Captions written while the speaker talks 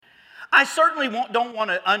I certainly don't want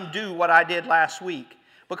to undo what I did last week,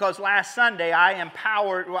 because last Sunday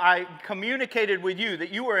I communicated with you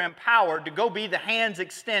that you were empowered to go be the hands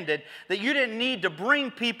extended, that you didn't need to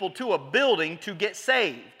bring people to a building to get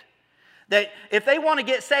saved. That if they want to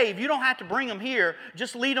get saved, you don't have to bring them here.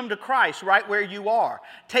 Just lead them to Christ right where you are.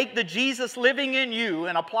 Take the Jesus living in you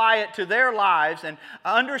and apply it to their lives and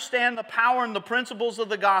understand the power and the principles of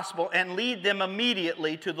the gospel and lead them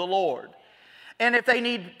immediately to the Lord. And if they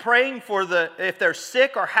need praying if they're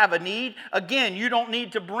sick or have a need, again, you don't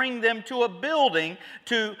need to bring them to a building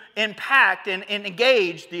to impact and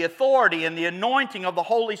engage the authority and the anointing of the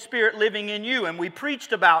Holy Spirit living in you. And we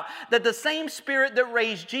preached about that the same Spirit that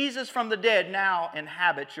raised Jesus from the dead now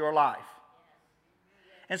inhabits your life.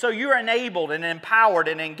 And so you're enabled and empowered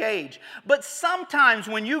and engaged. But sometimes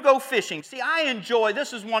when you go fishing, see,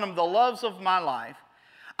 this is one of the loves of my life.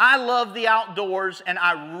 I love the outdoors, and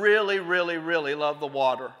I really, really, really love the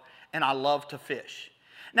water, and I love to fish.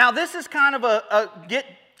 Now, this is kind of a get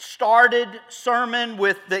started sermon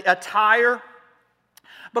with the attire,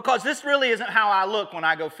 because this really isn't how I look when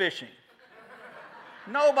I go fishing.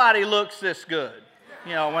 Nobody looks this good,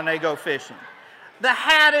 when they go fishing. The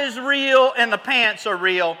hat is real and the pants are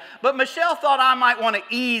real, but Michelle thought I might want to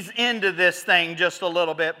ease into this thing just a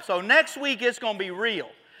little bit. So next week it's going to be real.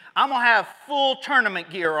 I'm going to have full tournament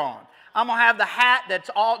gear on. I'm going to have the hat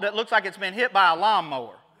that looks like it's been hit by a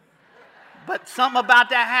lawnmower. But something about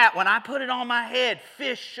that hat, when I put it on my head,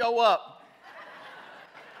 fish show up.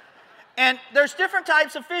 And there's different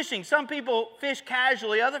types of fishing. Some people fish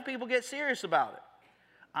casually, other people get serious about it.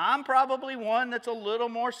 I'm probably one that's a little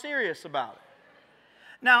more serious about it.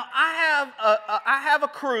 Now, I have a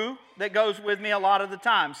crew that goes with me a lot of the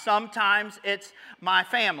time. Sometimes it's my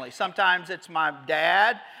family. Sometimes it's my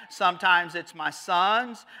dad. Sometimes it's my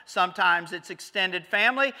sons. Sometimes it's extended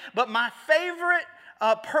family. But my favorite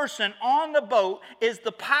person on the boat is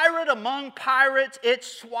the pirate among pirates. It's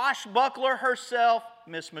swashbuckler herself,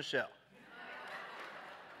 Miss Michelle.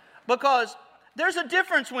 Because there's a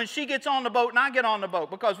difference when she gets on the boat and I get on the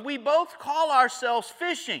boat, because we both call ourselves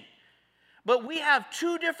fishing. But we have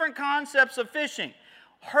two different concepts of fishing.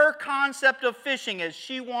 Her concept of fishing is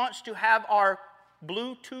she wants to have our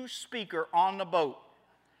Bluetooth speaker on the boat.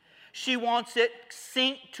 She wants it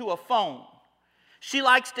synced to a phone. She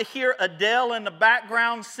likes to hear Adele in the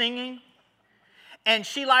background singing. And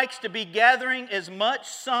she likes to be gathering as much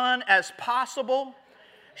sun as possible.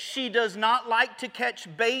 She does not like to catch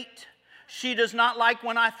bait. She does not like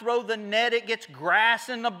when I throw the net, it gets grass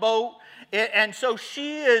in the boat. And so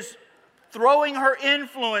she is throwing her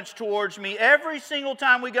influence towards me every single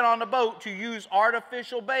time we get on the boat to use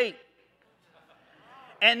artificial bait.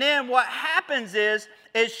 And then what happens is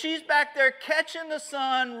she's back there catching the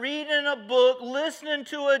sun, reading a book, listening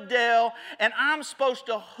to Adele, and I'm supposed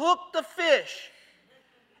to hook the fish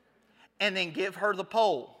and then give her the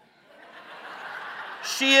pole.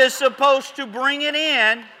 She is supposed to bring it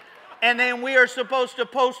in, and then we are supposed to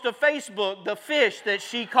post to Facebook the fish that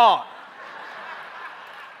she caught.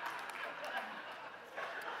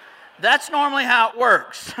 That's normally how it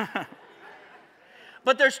works.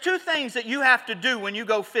 But there's two things that you have to do when you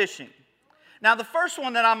go fishing. Now, the first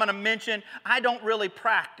one that I'm going to mention, I don't really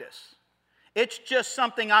practice. It's just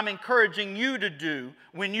something I'm encouraging you to do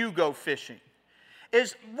when you go fishing.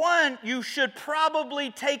 Is one, you should probably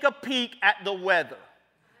take a peek at the weather.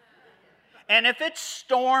 And if it's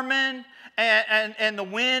storming and the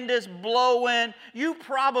wind is blowing, you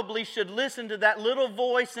probably should listen to that little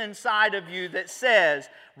voice inside of you that says,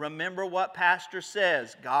 remember what Pastor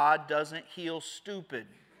says, God doesn't heal stupid.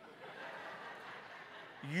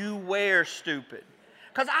 You wear stupid.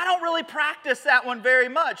 Because I don't really practice that one very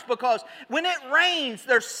much, because when it rains,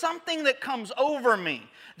 there's something that comes over me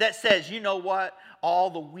that says, you know what?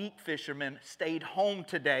 All the weak fishermen stayed home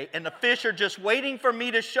today, and the fish are just waiting for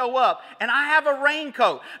me to show up, and I have a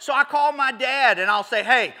raincoat. So I call my dad, and I'll say,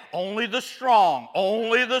 hey, only the strong,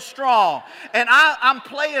 only the strong. And I'm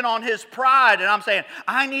playing on his pride, and I'm saying,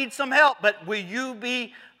 I need some help, but will you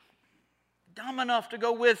be dumb enough to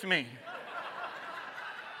go with me?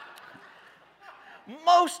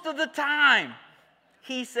 Most of the time,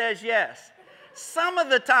 he says yes. Some of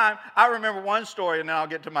the time, I remember one story, and then I'll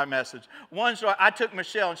get to my message. One story, I took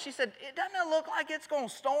Michelle, and she said, doesn't it look like it's going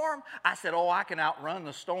to storm? I said, oh, I can outrun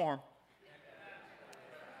the storm.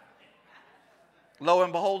 Lo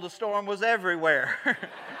and behold, the storm was everywhere.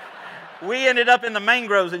 We ended up in the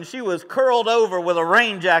mangroves, and she was curled over with a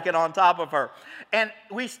rain jacket on top of her. And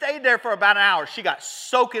we stayed there for about an hour. She got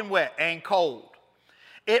soaking wet and cold.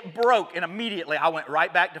 It broke, and immediately I went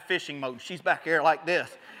right back to fishing mode. She's back here like this.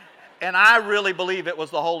 And I really believe it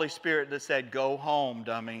was the Holy Spirit that said, go home,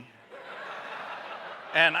 dummy.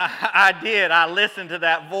 And I did. I listened to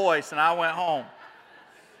that voice and I went home.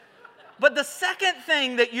 But the second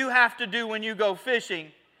thing that you have to do when you go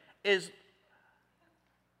fishing is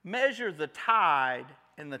measure the tide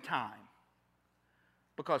and the time.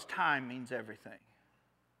 Because time means everything.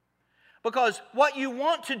 Because what you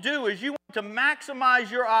want to do is you want to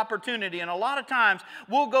maximize your opportunity. And a lot of times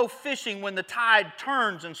we'll go fishing when the tide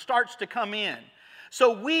turns and starts to come in.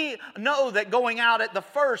 So we know that going out at the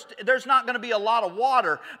first, there's not going to be a lot of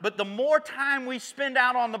water. But the more time we spend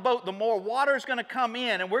out on the boat, the more water is going to come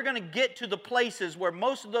in. And we're going to get to the places where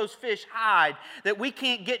most of those fish hide that we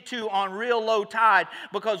can't get to on real low tide.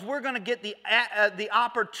 Because we're going to get the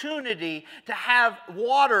opportunity to have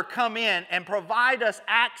water come in and provide us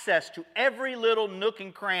access to every little nook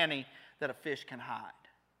and cranny that a fish can hide.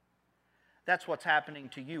 That's what's happening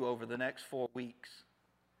to you over the next 4 weeks.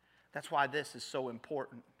 That's why this is so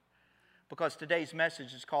important. Because today's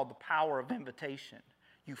message is called The Power of Invitation.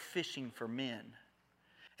 You fishing for men.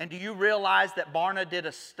 And do you realize that Barna did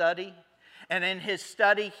a study? And in his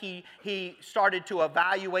study, he started to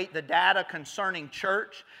evaluate the data concerning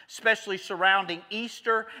church, especially surrounding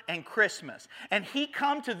Easter and Christmas. And he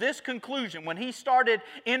come to this conclusion when he started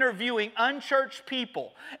interviewing unchurched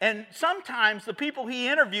people. And sometimes the people he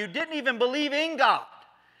interviewed didn't even believe in God.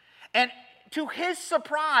 And to his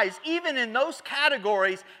surprise, even in those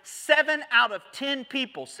categories, 7 out of 10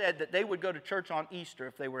 people said that they would go to church on Easter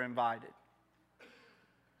if they were invited.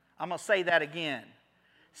 I'm going to say that again.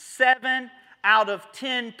 7 out of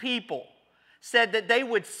 10 people said that they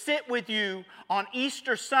would sit with you on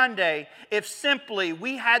Easter Sunday if simply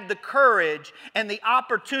we had the courage and the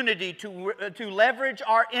opportunity to leverage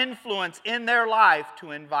our influence in their life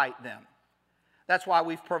to invite them. That's why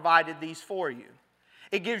we've provided these for you.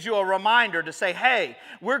 It gives you a reminder to say, hey,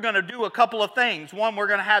 we're going to do a couple of things. One, we're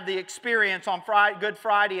going to have the experience on Good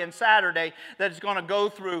Friday and Saturday that is going to go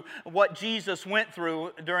through what Jesus went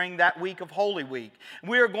through during that week of Holy Week.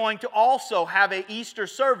 We're going to also have an Easter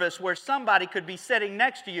service where somebody could be sitting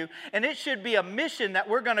next to you, and it should be a mission that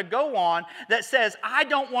we're going to go on that says, I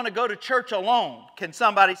don't want to go to church alone. Can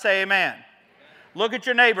somebody say amen? Look at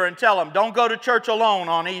your neighbor and tell them, don't go to church alone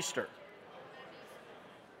on Easter.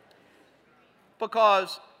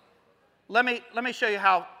 Because let me show you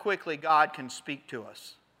how quickly God can speak to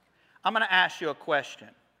us. I'm going to ask you a question.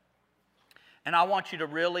 And I want you to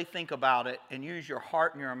really think about it and use your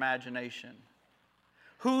heart and your imagination.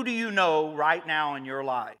 Who do you know right now in your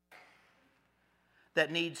life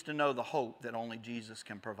that needs to know the hope that only Jesus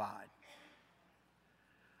can provide?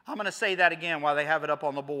 I'm going to say that again while they have it up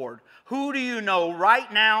on the board. Who do you know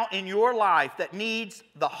right now in your life that needs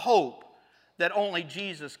the hope that only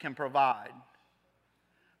Jesus can provide?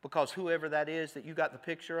 Because whoever that is that you got the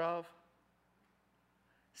picture of,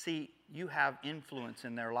 see, you have influence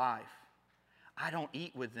in their life. I don't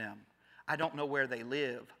eat with them. I don't know where they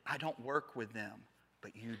live. I don't work with them,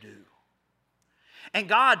 but you do. And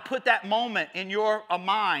God put that moment in your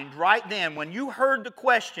mind right then. When you heard the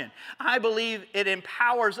question, I believe it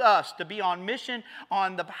empowers us to be on mission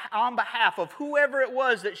on behalf of whoever it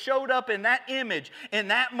was that showed up in that image, in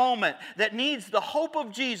that moment, that needs the hope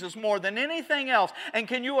of Jesus more than anything else. And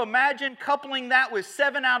can you imagine coupling that with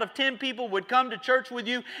 7 out of 10 people would come to church with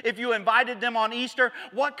you if you invited them on Easter?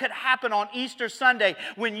 What could happen on Easter Sunday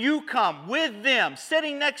when you come with them,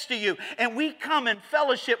 sitting next to you, and we come in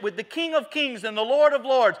fellowship with the King of Kings and the Lord of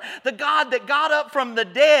Lords, the God that got up from the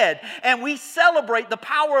dead, and we celebrate the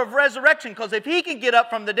power of resurrection, because if He can get up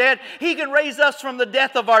from the dead, He can raise us from the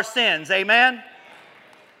death of our sins. Amen?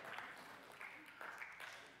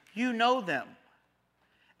 You know them.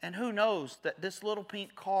 And who knows that this little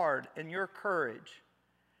pink card and your courage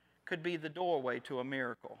could be the doorway to a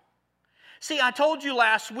miracle. See, I told you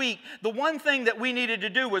last week, the one thing that we needed to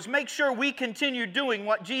do was make sure we continue doing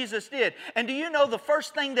what Jesus did. And do you know the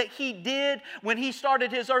first thing that He did when He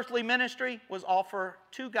started His earthly ministry was offer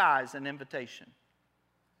 2 guys an invitation.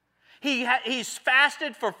 He's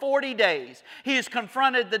fasted for 40 days. He has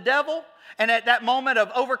confronted the devil. And at that moment of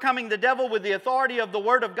overcoming the devil with the authority of the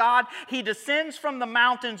Word of God, He descends from the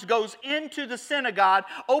mountains, goes into the synagogue,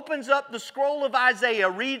 opens up the scroll of Isaiah,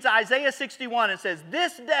 reads Isaiah 61 and says,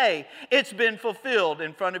 this day it's been fulfilled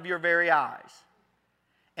in front of your very eyes.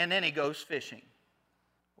 And then He goes fishing.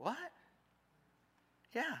 What?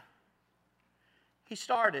 Yeah. He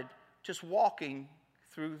started just walking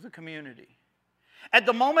through the community. At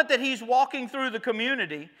the moment that He's walking through the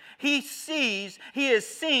community, he is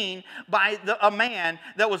seen by a man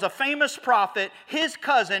that was a famous prophet, his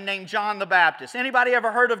cousin named John the Baptist. Anybody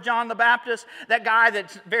ever heard of John the Baptist? That guy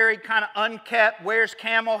that's very kind of unkept, wears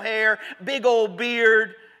camel hair, big old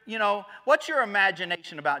beard. what's your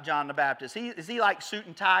imagination about John the Baptist? Is he like suit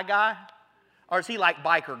and tie guy? Or is he like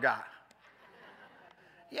biker guy?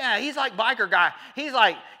 Yeah, he's like biker guy.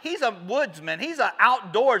 He's a woodsman. He's an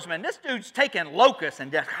outdoorsman. This dude's taking locusts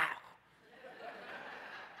and just...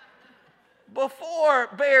 Before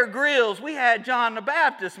Bear Grylls, we had John the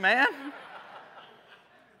Baptist, man.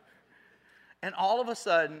 And all of a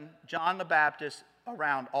sudden, John the Baptist,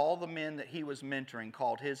 around all the men that he was mentoring,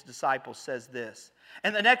 called his disciples, says this.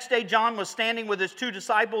 And the next day, John was standing with his 2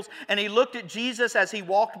 disciples, and he looked at Jesus as he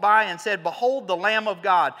walked by and said, "Behold the Lamb of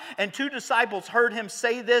God." And 2 disciples heard him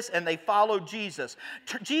say this, and they followed Jesus.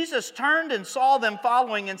 Jesus turned and saw them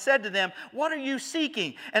following and said to them, "What are you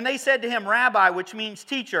seeking?" And they said to him, "Rabbi," which means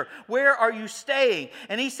teacher, "where are you staying?"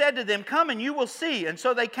 And he said to them, "Come and you will see." And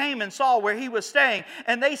so they came and saw where he was staying,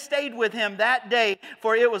 and they stayed with him that day,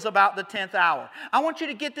 for it was about the 10th hour. I want you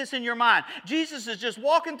to get this in your mind. Jesus is just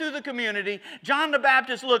walking through the community. John the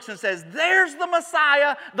Baptist looks and says, "There's the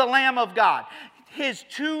Messiah, the Lamb of God." His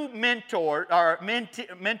 2 mentorees,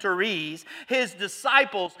 his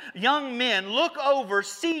disciples, young men, look over,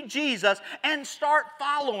 see Jesus, and start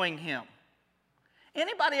following him.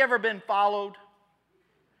 Anybody ever been followed?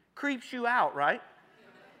 Creeps you out, right?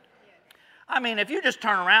 I mean, if you just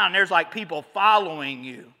turn around and there's like people following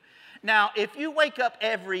you. Now, if you wake up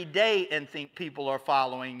every day and think people are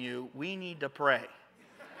following you, we need to pray.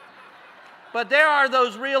 But there are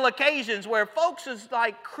those real occasions where folks is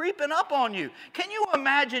like creeping up on you. Can you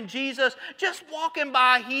imagine Jesus just walking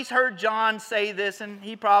by? He's heard John say this, and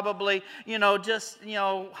he probably,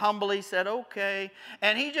 humbly said, "Okay."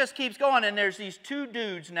 And he just keeps going, and there's these 2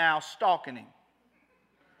 dudes now stalking him.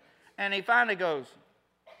 And he finally goes,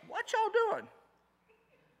 "What y'all doing?"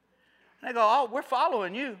 And they go, "Oh, we're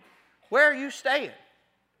following you. Where are you staying?"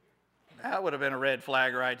 That would have been a red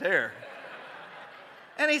flag right there.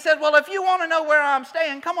 And he said, "Well, if you want to know where I'm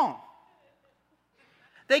staying, come on."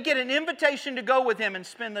 They get an invitation to go with him and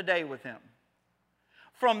spend the day with him.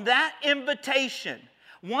 From that invitation,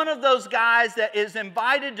 one of those guys that is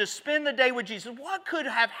invited to spend the day with Jesus, what could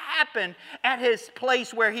have happened at his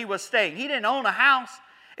place where he was staying? He didn't own a house.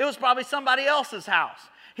 It was probably somebody else's house.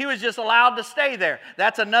 He was just allowed to stay there.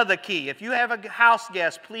 That's another key. If you have a house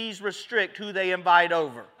guest, please restrict who they invite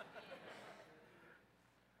over.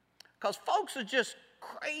 Because folks are just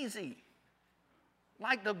crazy.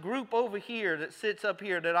 Like the group over here that sits up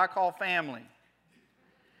here that I call family.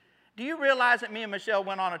 Do you realize that me and Michelle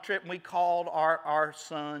went on a trip and we called our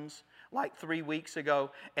sons like 3 weeks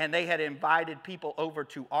ago, and they had invited people over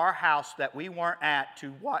to our house that we weren't at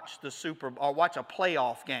to watch watch a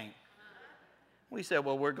playoff game. We said,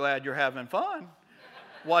 "Well, we're glad you're having fun.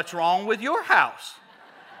 What's wrong with your house?"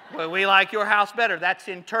 "Well, we like your house better." That's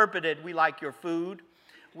interpreted, we like your food.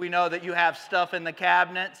 We know that you have stuff in the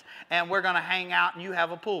cabinets, and we're going to hang out and you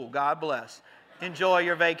have a pool. God bless. Enjoy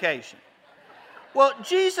your vacation. Well,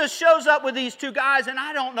 Jesus shows up with these 2 guys, and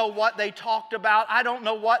I don't know what they talked about. I don't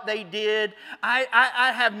know what they did.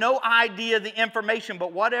 I have no idea the information,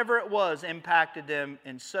 but whatever it was impacted them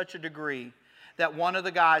in such a degree that one of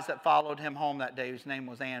the guys that followed him home that day, his name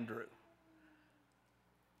was Andrew.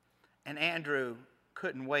 And Andrew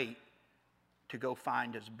couldn't wait to go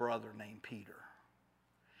find his brother named Peter.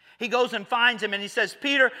 He goes and finds him and he says,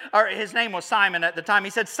 "Peter," or his name was Simon at the time.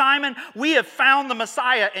 He said, "Simon, we have found the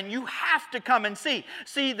Messiah and you have to come and see."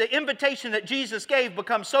 See, the invitation that Jesus gave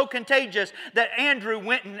becomes so contagious that Andrew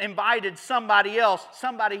went and invited somebody else,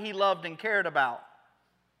 somebody he loved and cared about.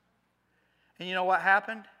 And you know what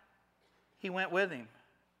happened? He went with him.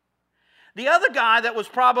 The other guy that was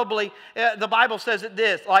probably, the Bible says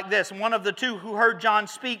it like this, one of the 2 who heard John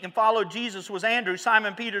speak and followed Jesus was Andrew,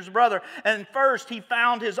 Simon Peter's brother. And first he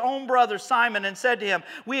found his own brother Simon and said to him,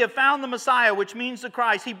 "We have found the Messiah," which means the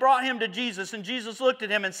Christ. He brought him to Jesus, and Jesus looked at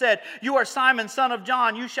him and said, "You are Simon, son of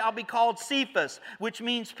John. You shall be called Cephas," which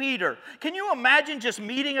means Peter. Can you imagine just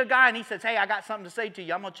meeting a guy and he says, "Hey, I got something to say to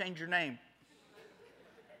you. I'm going to change your name."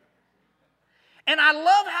 And I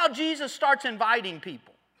love how Jesus starts inviting people.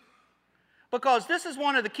 Because this is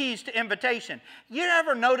one of the keys to invitation. You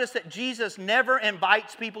ever notice that Jesus never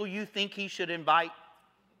invites people you think he should invite?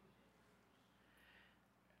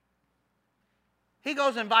 He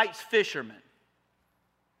goes and invites fishermen.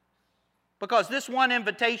 Because this one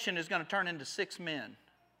invitation is going to turn into 6 men.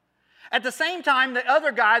 At the same time, the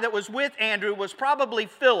other guy that was with Andrew was probably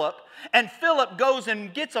Philip, and Philip goes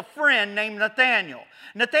and gets a friend named Nathanael.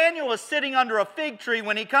 Nathanael is sitting under a fig tree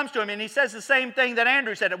when he comes to him, and he says the same thing that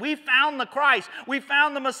Andrew said. "We found the Christ. We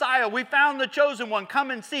found the Messiah. We found the chosen one.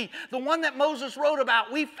 Come and see. The one that Moses wrote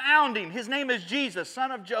about, we found him. His name is Jesus,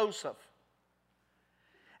 son of Joseph."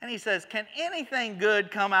 And he says, "Can anything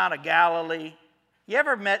good come out of Galilee?" You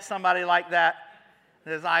ever met somebody like that?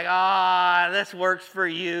 It's like, this works for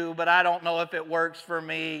you, but I don't know if it works for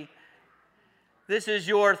me. This is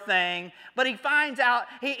your thing. But he finds out,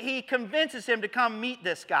 he convinces him to come meet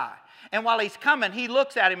this guy. And while he's coming, he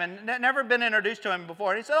looks at him and never been introduced to him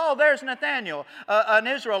before. And he said, oh, there's Nathaniel, an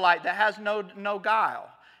Israelite that has no guile.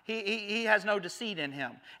 He has no deceit in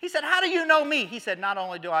him. He said, how do you know me? He said, not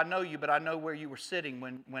only do I know you, but I know where you were sitting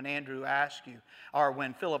when Andrew asked you, or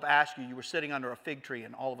when Philip asked you, you were sitting under a fig tree,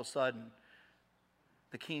 and all of a sudden,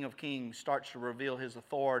 the King of Kings starts to reveal his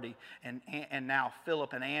authority, and now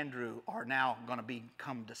Philip and Andrew are now going to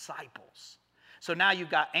become disciples. So now you've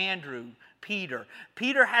got Andrew, Peter.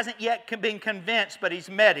 Peter hasn't yet been convinced, but he's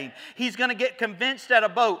met him. He's going to get convinced at a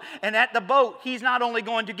boat. And at the boat, he's not only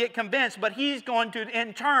going to get convinced, but he's going to,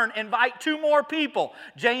 in turn, invite two more people,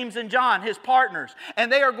 James and John, his partners.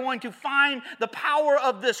 And they are going to find the power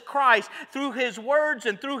of this Christ through his words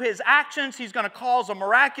and through his actions. He's going to cause a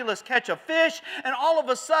miraculous catch of fish. And all of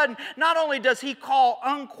a sudden, not only does he call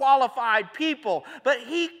unqualified people, but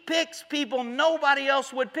he picks people nobody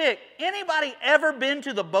else would pick. Anybody ever been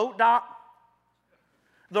to the boat dock?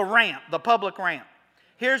 The ramp, the public ramp.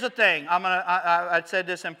 Here's the thing. I said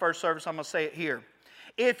this in first service. I'm going to say it here.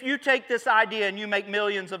 If you take this idea and you make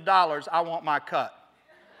millions of dollars, I want my cut.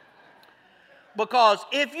 Because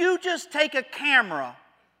if you just take a camera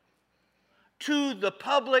to the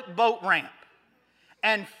public boat ramp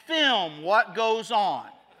and film what goes on,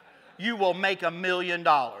 you will make $1 million.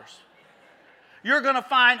 You're going to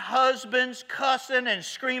find husbands cussing and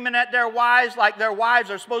screaming at their wives like their wives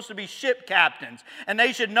are supposed to be ship captains. And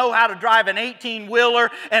they should know how to drive an 18-wheeler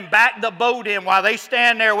and back the boat in while they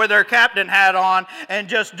stand there with their captain hat on and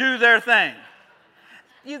just do their thing.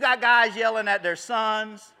 You got guys yelling at their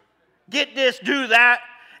sons, get this, do that.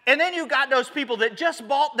 And then you got those people that just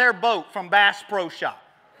bought their boat from Bass Pro Shop.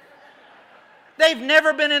 They've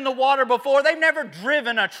never been in the water before. They've never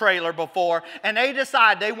driven a trailer before. And they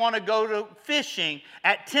decide they want to go to fishing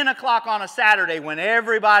at 10 o'clock on a Saturday when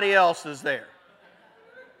everybody else is there.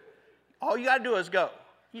 All you got to do is go.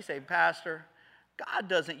 You say, Pastor, God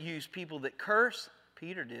doesn't use people that curse.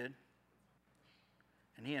 Peter did.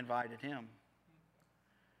 And he invited him.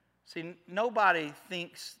 See, nobody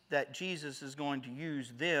thinks that Jesus is going to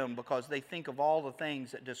use them because they think of all the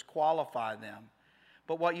things that disqualify them.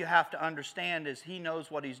 But what you have to understand is he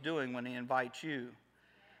knows what he's doing when he invites you.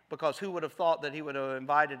 Because who would have thought that he would have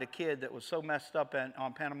invited a kid that was so messed up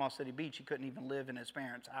on Panama City Beach he couldn't even live in his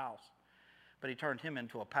parents' house? But he turned him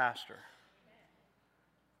into a pastor.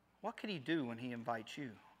 What could he do when he invites you?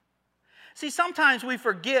 See, sometimes we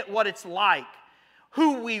forget what it's like,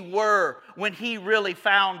 who we were when he really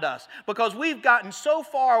found us. Because we've gotten so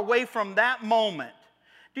far away from that moment.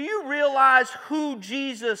 Do you realize who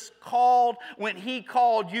Jesus called when he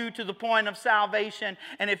called you to the point of salvation?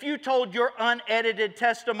 And if you told your unedited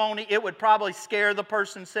testimony, it would probably scare the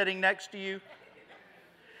person sitting next to you.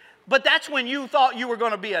 But that's when you thought you were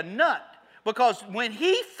going to be a nut. Because when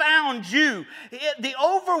he found you, the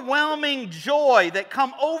overwhelming joy that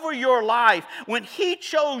come over your life, when he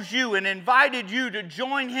chose you and invited you to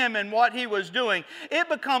join him in what he was doing, it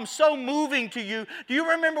becomes so moving to you. Do you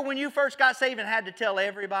remember when you first got saved and had to tell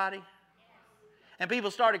everybody? And people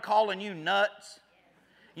started calling you nuts?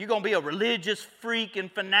 You're going to be a religious freak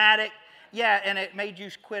and fanatic? Yeah, and it made you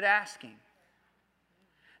quit asking.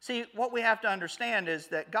 See, what we have to understand is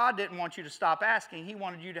that God didn't want you to stop asking. He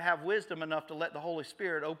wanted you to have wisdom enough to let the Holy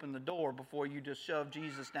Spirit open the door before you just shove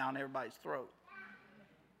Jesus down everybody's throat.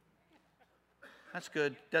 That's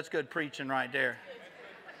good. That's good preaching right there.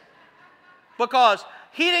 Because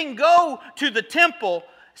he didn't go to the temple.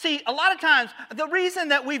 See, a lot of times, the reason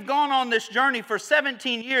that we've gone on this journey for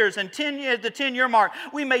 17 years and 10 years, the 10-year mark,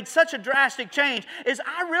 we made such a drastic change, is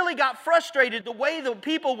I really got frustrated the way the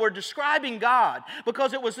people were describing God,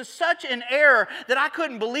 because it was such an error that I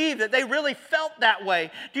couldn't believe that they really felt that way.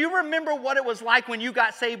 Do you remember what it was like when you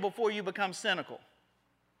got saved before you become cynical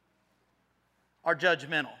or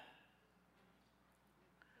judgmental?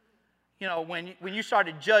 You know, when you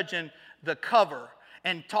started judging the cover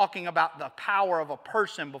and talking about the power of a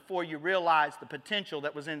person before you realized the potential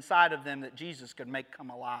that was inside of them that Jesus could make come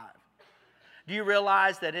alive. Do you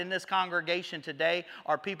realize that in this congregation today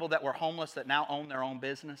are people that were homeless that now own their own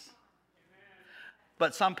business?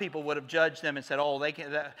 But some people would have judged them and said, oh, they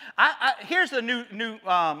can't. Here's the new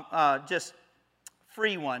just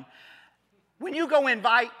free one. When you go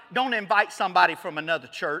don't invite somebody from another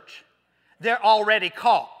church. They're already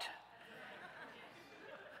caught.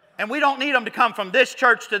 And we don't need them to come from this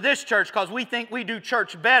church to this church because we think we do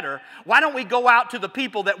church better. Why don't we go out to the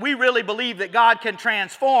people that we really believe that God can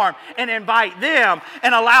transform and invite them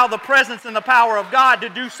and allow the presence and the power of God to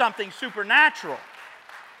do something supernatural?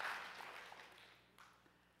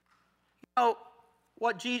 You know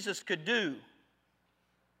what Jesus could do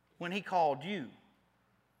when He called you.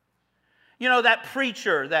 You know, that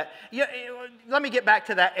preacher that... let me get back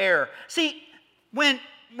to that error. See, when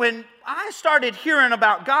I started hearing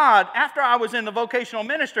about God after I was in the vocational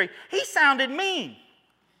ministry, He sounded mean.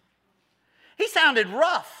 He sounded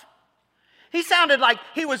rough. He sounded like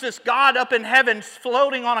He was this God up in heaven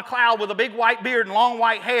floating on a cloud with a big white beard and long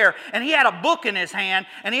white hair, and He had a book in His hand,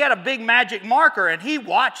 and He had a big magic marker, and He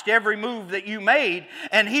watched every move that you made,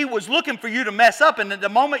 and He was looking for you to mess up, and the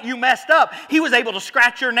moment you messed up, He was able to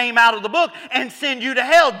scratch your name out of the book and send you to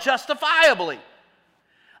hell justifiably.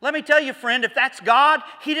 Let me tell you, friend, if that's God,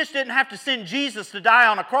 He just didn't have to send Jesus to die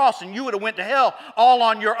on a cross and you would have went to hell all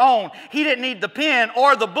on your own. He didn't need the pen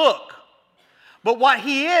or the book. But what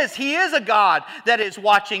He is a God that is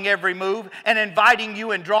watching every move and inviting you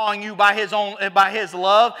and drawing you by His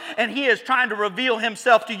love. And He is trying to reveal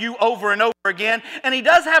Himself to you over and over again. And He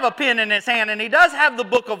does have a pen in His hand, and He does have the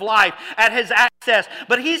book of life at His access.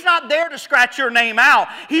 But He's not there to scratch your name out.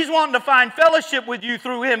 He's wanting to find fellowship with you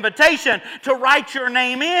through invitation to write your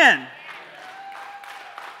name in.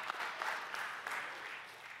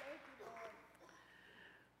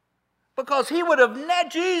 Because He would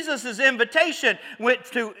have, Jesus' invitation went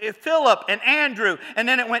to Philip and Andrew, and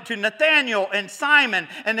then it went to Nathaniel and Simon,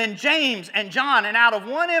 and then James and John. And out of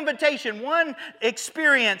one invitation, one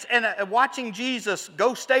experience, and watching Jesus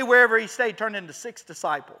go stay wherever He stayed, turned into 6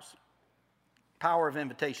 disciples. Power of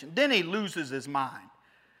invitation. Then He loses his mind.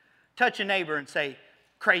 Touch a neighbor and say,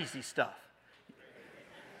 crazy stuff.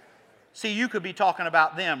 See, you could be talking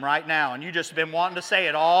about them right now, and you just been wanting to say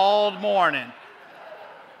it all morning.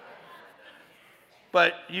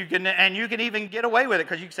 But you can even get away with it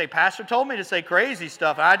because you can say, Pastor told me to say crazy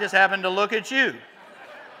stuff. I just happened to look at you.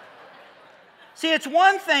 See, it's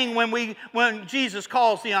one thing when Jesus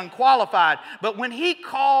calls the unqualified, but when He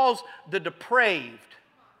calls the depraved,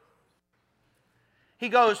 He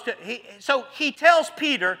tells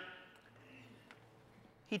Peter,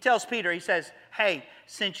 He says, hey,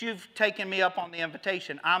 since you've taken me up on the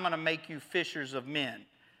invitation, I'm going to make you fishers of men.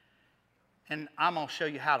 And I'm going to show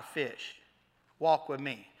you how to fish. Walk with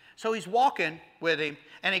me. So He's walking with him,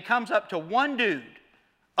 and he comes up to one dude,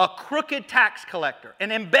 a crooked tax collector,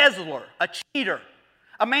 an embezzler, a cheater,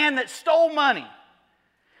 a man that stole money.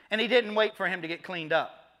 And He didn't wait for him to get cleaned up.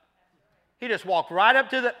 He just walked right up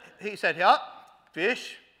to he said, yup,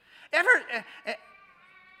 fish.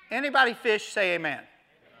 Anybody fish, say amen.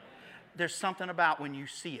 There's something about when you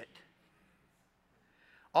see it.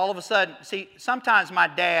 All of a sudden, see, sometimes my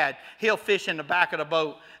dad, he'll fish in the back of the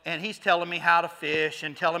boat, and he's telling me how to fish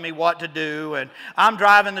and telling me what to do, and I'm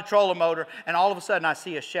driving the trolling motor, and all of a sudden I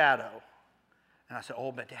see a shadow. And I said,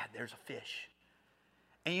 oh, but Dad, there's a fish.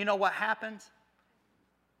 And you know what happens?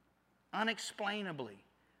 Unexplainably,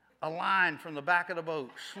 a line from the back of the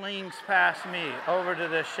boat slings past me over to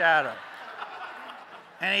this shadow.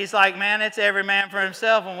 And he's like, man, it's every man for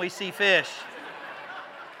himself when we see fish.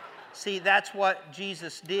 See, that's what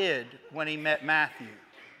Jesus did when He met Matthew.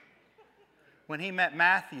 When He met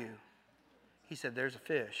Matthew, He said, there's a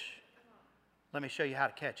fish. Let me show you how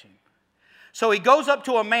to catch him. So He goes up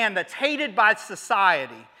to a man that's hated by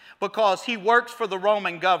society because he works for the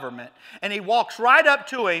Roman government. And He walks right up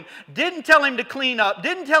to him, didn't tell him to clean up,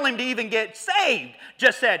 didn't tell him to even get saved,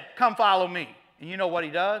 just said, come follow me. And you know what He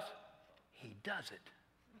does? He does it.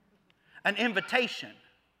 An invitation.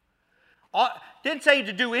 Didn't say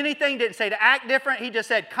to do anything, didn't say to act different. He just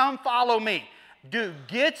said, come follow me. Dude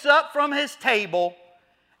gets up from his table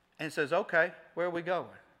and says, okay, where are we going?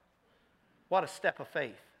 What a step of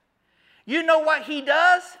faith. You know what he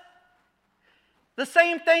does? The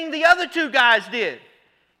same thing the other 2 guys did.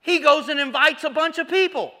 He goes and invites a bunch of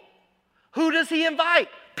people. Who does he invite?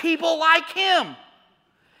 People like him.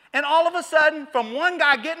 And all of a sudden, from one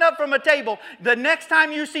guy getting up from a table, the next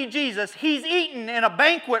time you see Jesus, He's eating in a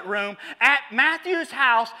banquet room at Matthew's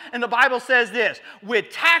house, and the Bible says this, with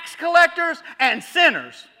tax collectors and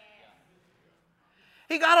sinners.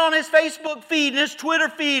 He got on his Facebook feed and his Twitter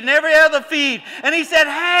feed and every other feed, and he said,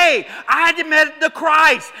 hey, I met the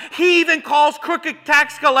Christ. He even calls crooked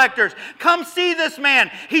tax collectors. Come see this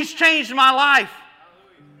man. He's changed my life.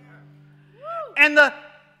 And the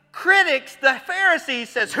critics, the Pharisees,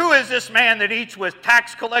 says, who is this man that eats with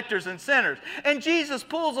tax collectors and sinners? And Jesus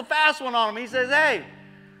pulls a fast one on him. He says, hey,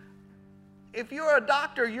 if you're a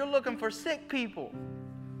doctor, you're looking for sick people,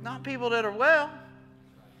 not people that are well.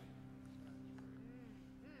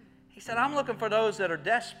 He said, I'm looking for those that are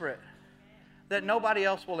desperate, that nobody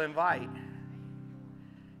else will invite,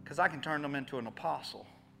 because I can turn them into an apostle.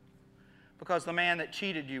 Because the man that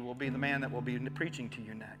cheated you will be the man that will be preaching to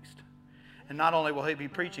you next. And not only will he be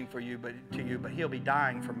preaching for you, but he'll be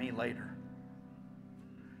dying for me later.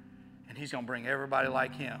 And he's going to bring everybody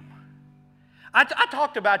like him. I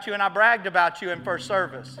talked about you and I bragged about you in first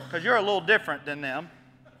service because you're a little different than them.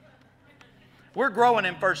 We're growing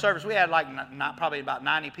in first service. We had like probably about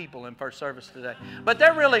 90 people in first service today. But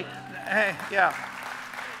they're really, yeah.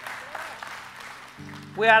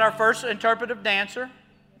 We had our first interpretive dancer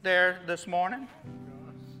there this morning.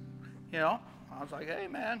 You know, I was like, hey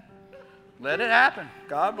man, let it happen.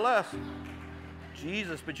 God bless.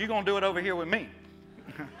 Jesus, but you're going to do it over here with me.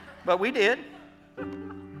 But we did.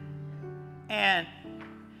 And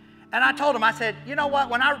I told him, I said, you know what,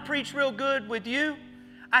 when I preach real good with you,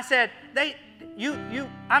 I said,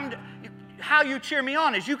 how you cheer me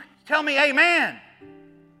on is you tell me amen.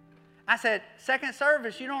 I said, second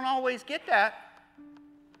service, you don't always get that.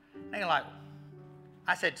 They're like,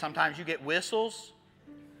 I said, sometimes you get whistles.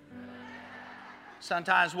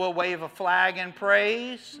 Sometimes we'll wave a flag in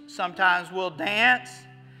praise. Sometimes we'll dance.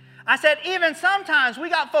 I said, even sometimes we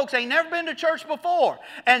got folks ain't never been to church before.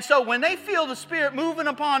 And so when they feel the Spirit moving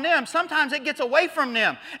upon them, sometimes it gets away from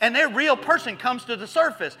them. And their real person comes to the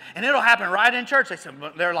surface. And it'll happen right in church.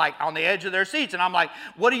 They're like on the edge of their seats. And I'm like,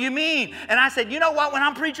 what do you mean? And I said, you know what? When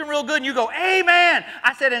I'm preaching real good and you go, amen.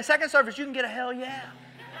 I said, in second service, you can get a hell yeah.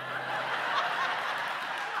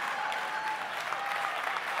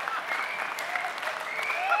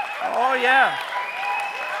 Oh, yeah.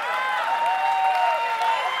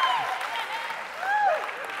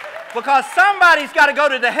 Because somebody's got to go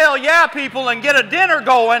to the hell yeah people and get a dinner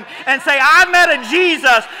going and say, I met a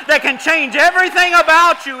Jesus that can change everything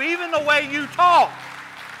about you, even the way you talk.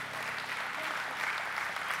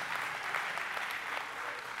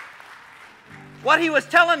 What he was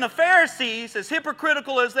telling the Pharisees, as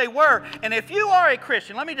hypocritical as they were, and if you are a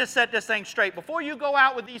Christian, let me just set this thing straight. Before you go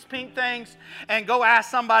out with these pink things and go ask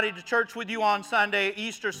somebody to church with you on Sunday,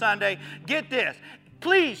 Easter Sunday, get this.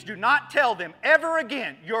 Please do not tell them ever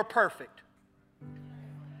again you're perfect.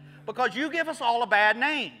 Because you give us all a bad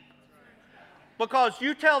name. Because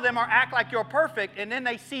you tell them or act like you're perfect and then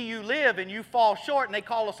they see you live and you fall short and they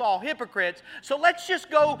call us all hypocrites. So let's just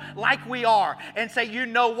go like we are and say, you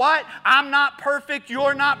know what? I'm not perfect,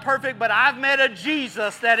 you're not perfect, but I've met a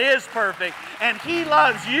Jesus that is perfect. And He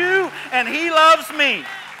loves you and He loves me.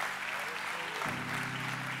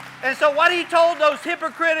 And so what He told those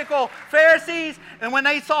hypocritical Pharisees, and when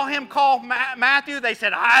they saw Him call Matthew, they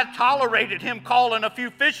said, I tolerated him calling a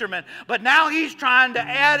few fishermen, but now he's trying to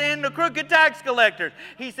add in the crooked tax collectors.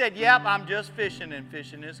 He said, yep, I'm just fishing, and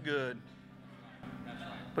fishing is good.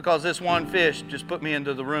 Because this one fish just put me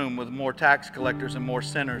into the room with more tax collectors and more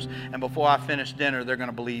sinners, and before I finish dinner, they're going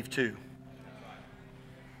to believe too.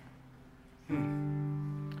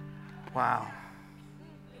 Wow.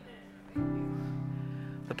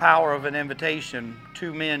 The power of an invitation.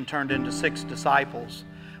 2 men turned into 6 disciples.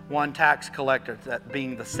 1 tax collector, that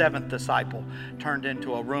being the 7th disciple, turned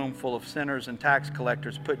into a room full of sinners and tax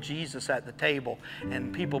collectors, put Jesus at the table,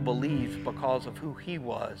 and people believed because of who He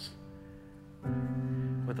was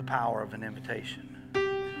with the power of an invitation.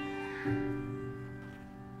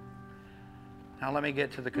 Now let me get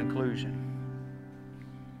to the conclusion.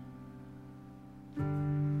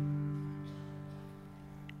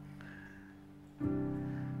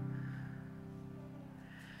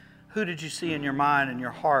 Who did you see in your mind and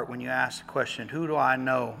your heart when you asked the question, who do I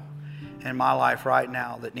know in my life right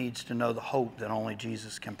now that needs to know the hope that only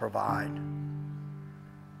Jesus can provide?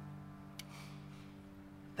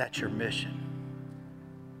 That's your mission.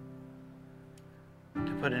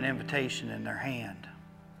 To put an invitation in their hand.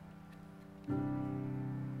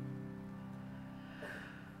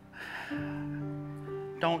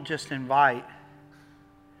 Don't just invite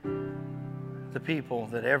the people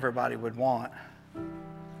that everybody would want.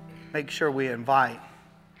 Make sure we invite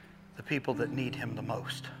the people that need Him the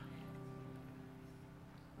most.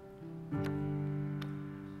 Can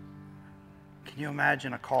you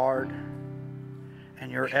imagine a card and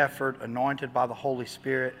your effort, anointed by the Holy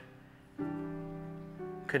Spirit,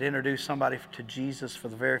 could introduce somebody to Jesus for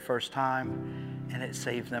the very first time and it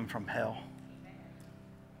saved them from hell?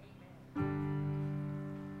 A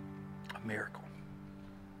miracle.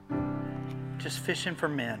 Just fishing for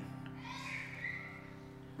men.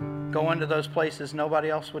 Going to those places nobody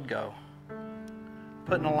else would go.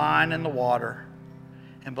 Putting a line in the water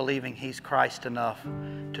and believing He's Christ enough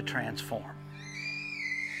to transform.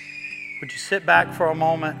 Would you sit back for a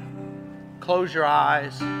moment, close your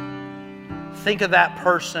eyes, think of that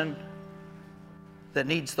person that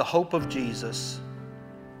needs the hope of Jesus,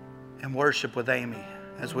 and worship with Amy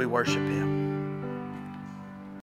as we worship Him.